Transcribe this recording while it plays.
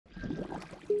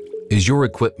Is your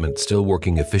equipment still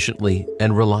working efficiently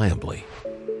and reliably?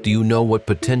 Do you know what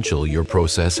potential your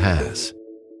process has?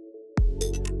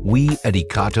 We at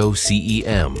EKATO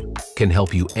C.E.M. can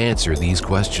help you answer these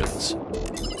questions.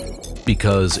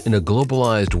 Because in a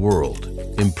globalized world,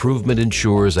 improvement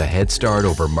ensures a head start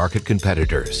over market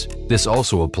competitors. This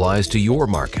also applies to your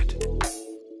market.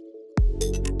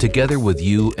 Together with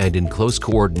you and in close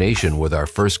coordination with our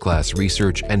first-class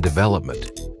research and development,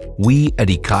 we at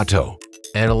EKATO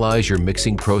analyze your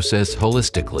mixing process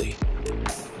holistically.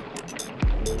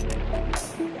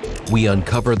 We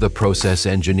uncover the process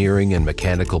engineering and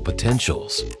mechanical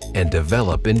potentials and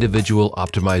develop individual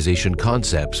optimization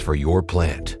concepts for your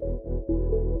plant.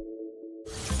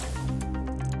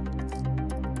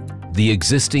 The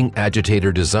existing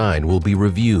agitator design will be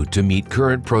reviewed to meet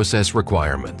current process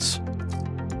requirements.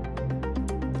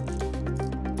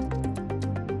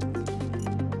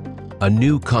 A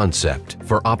new concept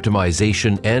for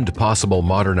optimization and possible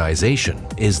modernization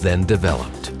is then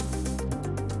developed.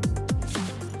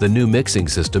 The new mixing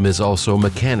system is also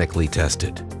mechanically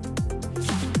tested.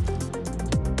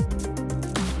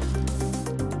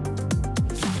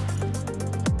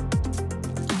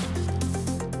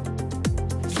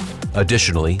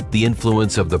 Additionally, the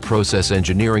influence of the process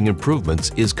engineering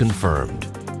improvements is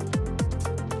confirmed.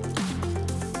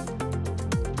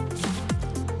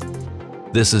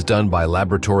 This is done by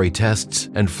laboratory tests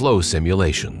and flow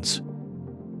simulations.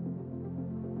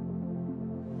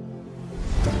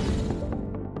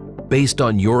 Based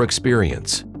on your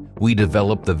experience, we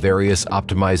develop the various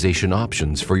optimization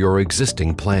options for your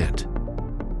existing plant.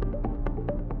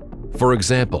 For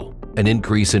example, an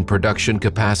increase in production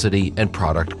capacity and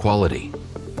product quality.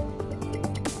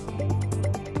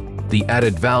 The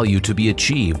added value to be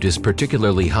achieved is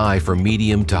particularly high for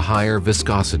medium to higher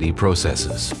viscosity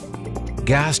processes.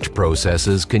 Gassed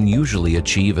processes can usually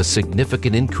achieve a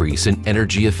significant increase in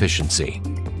energy efficiency.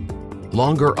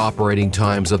 Longer operating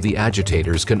times of the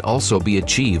agitators can also be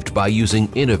achieved by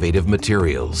using innovative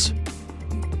materials.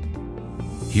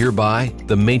 Hereby,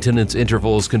 the maintenance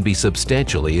intervals can be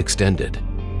substantially extended.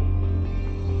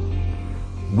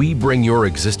 We bring your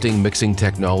existing mixing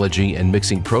technology and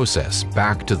mixing process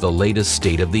back to the latest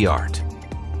state of the art.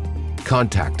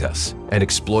 Contact us and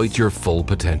exploit your full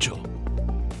potential.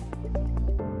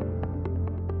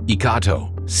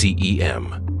 EKATO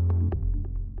C.E.M.